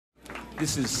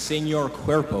This is Senor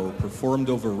Cuerpo, performed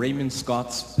over Raymond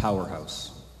Scott's Powerhouse.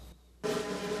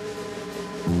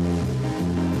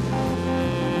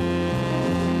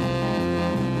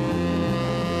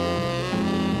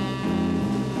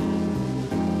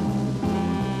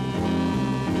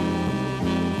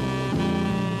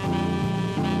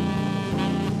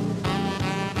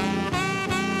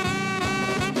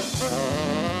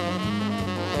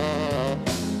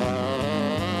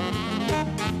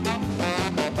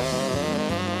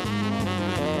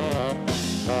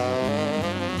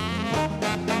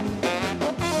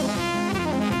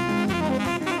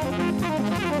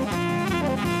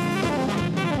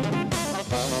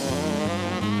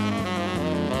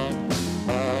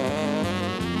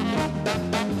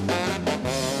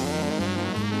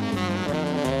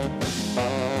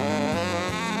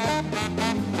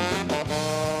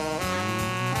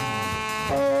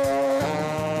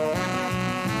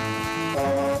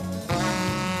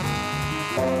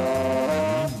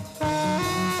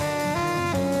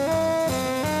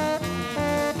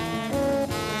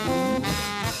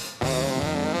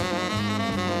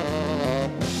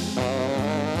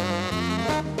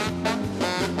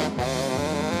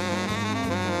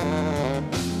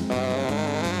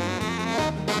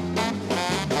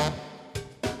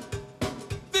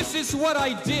 This is what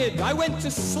I did. I went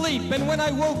to sleep, and when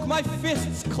I woke, my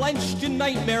fists clenched in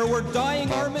nightmare were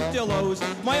dying armadillos.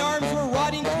 My arms were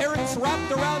rotting carrots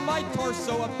wrapped around my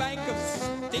torso, a bank of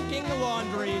stinking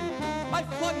laundry. I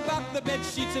flung back the bed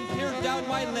sheets and peered down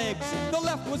my legs. The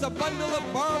left was a bundle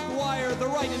of barbed wire, the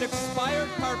right an expired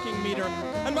parking meter,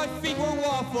 and my feet were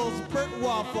waffles, burnt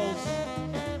waffles.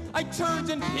 I turned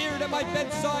and peered at my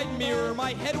bedside mirror.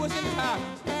 My head was intact.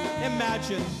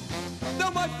 Imagine.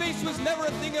 Though my face was never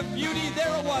a thing of beauty,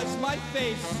 there it was, my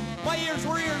face. My ears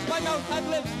were ears, my mouth had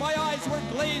lips, my eyes were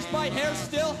glazed, my hair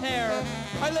still hair.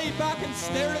 I lay back and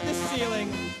stared at the ceiling.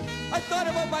 I thought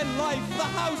about my life, the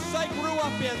house I grew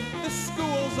up in, the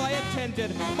schools I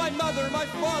attended, my mother, my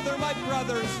father, my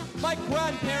brothers, my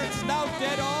grandparents now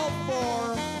dead, all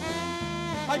four.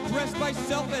 I dressed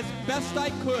myself as best I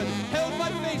could, held my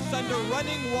face under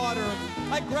running water.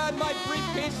 I grabbed my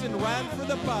briefcase and ran for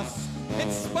the bus. In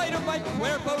spite of my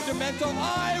cuerpo de mento,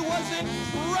 I was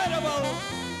incredible!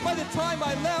 By the time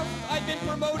I left, I'd been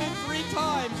promoted 3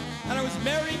 times, and I was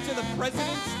married to the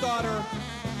president's daughter.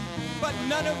 But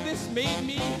none of this made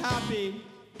me happy.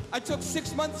 I took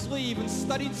 6 months leave and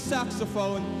studied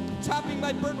saxophone, tapping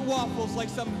my burnt waffles like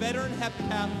some veteran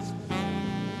hepcat.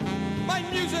 My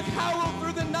music howled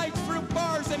through the night, through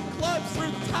bars and clubs,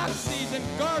 through taxis and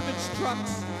garbage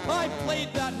trucks. I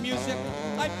played that music.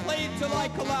 I played till I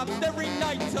collapsed, every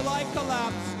night till I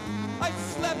collapsed. I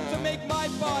slept to make my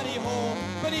body whole,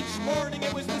 but each morning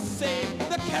it was the same.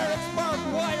 The carrots,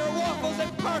 barbed wire, waffles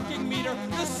and parking meter,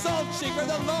 the salt shaker,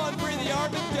 the laundry, the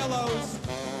armadillos.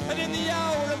 And in the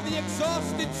hour of the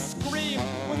exhausted scream,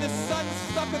 when the sun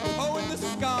stuck a toe in the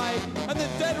sky, and the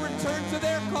dead returned to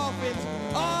their coffins,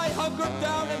 I hunkered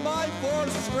down in my 4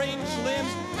 strange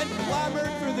limbs and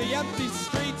clambered through the empty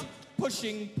streets,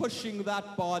 pushing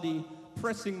that body,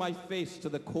 pressing my face to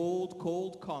the cold,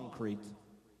 cold concrete.